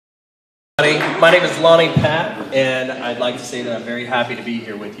My name is Lonny, Papp, and I'd like to say that I'm very happy to be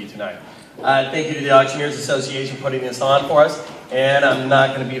here with you tonight. Thank you to the Auctioneers Association for putting this on for us, and I'm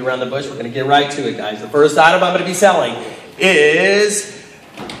not going to beat around the bush. We're going to get right to it, guys. The first item I'm going to be selling is,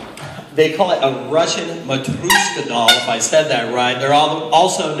 they call it a Russian Matrushka doll, if I said that right. They're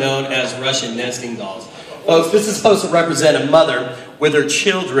also known as Russian nesting dolls. Folks, this is supposed to represent a mother with her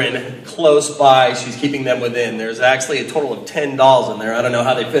children close by. She's keeping them within. There's actually a total of 10 dolls in there. I don't know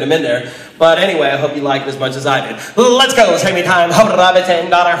how they fit them in there. But anyway, I hope you like it as much as I did. Let's go. Save me time. $10 here.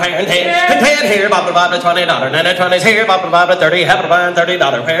 $10 here. $20. Then $20 here. $30. $30.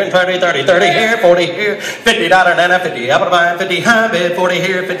 $30 here. $40 here. $50. Then $50. $50. High bid. $40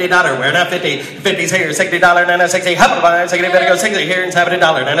 here. $50. Where now $50. $50's here. $60. Then $60. $60. Better go $60 here and $70.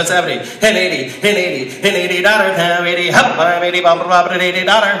 Then $70. And $80. And $80. $80 now. $80. $80.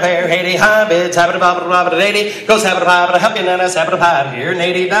 $80 pair, 80 high bid, 70 80, go 75, help you now, 75 here, and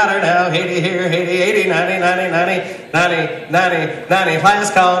 $80 now, 80 here, 80, 80, 90, 90, 90, 90, 90, 90,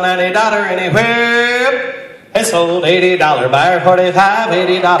 last call, $90 anywhere. It's sold $80, buyer 45,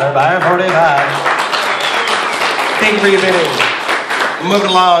 $80, buyer 45. Thank you for your bidding.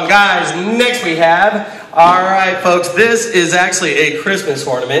 Moving along, guys. Next we have, all right, folks, this is actually a Christmas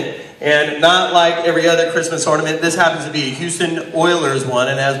ornament. And not like every other Christmas ornament, this happens to be a Houston Oilers one.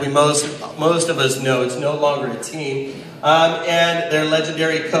 And as we most of us know, it's no longer a team. And their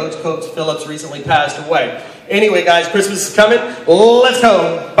legendary coach, Coach Phillips, recently passed away. Anyway, guys, Christmas is coming. Let's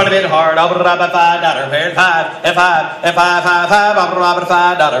go. But a bit hard. I'll put it up at $5. Bearing 5 and 5 and 5, 5, 5. I'll put it up at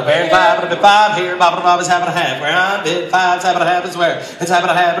 $5. Bearing 5, but a bit 5 here. I'll put it up at 7.5. Where I bid 5, 7.5 is where. And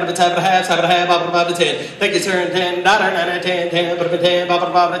 7.5, but a bit 7.5, 7.5. I'll put it up at 10. Thank you, sir. And $10, 10, 10. Put a bit 10. I'll put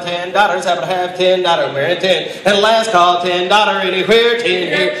it up at $10. 7.5, $10. Bearing 10. And last call, $10 anywhere. 10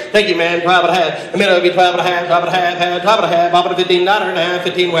 here. Thank you, man. 12.5. A minute would be 12.5. 12.5. 12.5. I'll put a $15 now.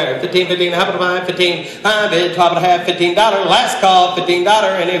 15 where? 15, 15. I'll put it up 15. I bid 12.5, $15. Last call, $15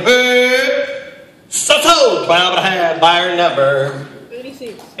 anywhere. So sold. 12.5. Buyer number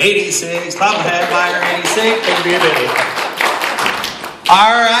 86. 86. 12.5. Buyer 86. Thank you for your bidding.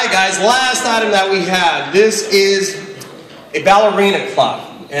 All right, guys. Last item that we have. This is a ballerina clock,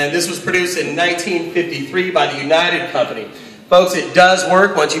 and this was produced in 1953 by the United Company. Folks, it does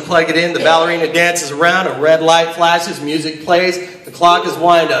work. Once you plug it in, the ballerina dances around, a red light flashes, music plays, the clock is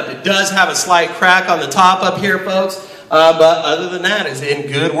wind up. It does have a slight crack on the top up here, folks. But other than that, it's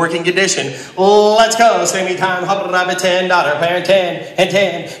in good working condition. Let's go. Save me time. Hop it up at $10. Pair 10 and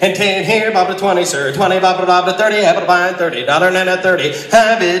 10 and 10 here. Bob to 20, sir. 20, bob to 30. Have to buy $30. Then at 30.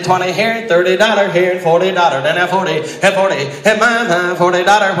 Have it 20 here. $30 here. $40. Then at 40. And 40. And mine.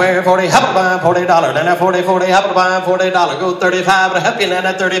 $40. Where 40. Have to buy $40. Then at 40. 40. Have to buy $40. Go 35. To help you. Then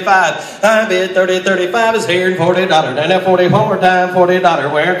at 35. I bid 30. 35 is here. And $40. Then at 40. One more time.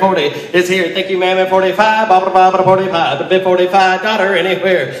 $40. Where 40 is here. Thank you, ma'am. At 45. Bob to 45. A bit $45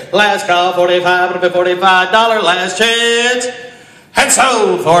 anywhere. Last call, 45, a bit $45. Last chance. And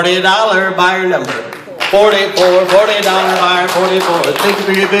sold $40 buyer number 44. $40 buyer 44. Thank you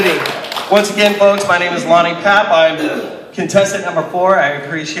for your bidding. Once again, folks, my name is Lonny Papp. I'm contestant number 4. I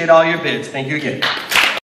appreciate all your bids. Thank you again.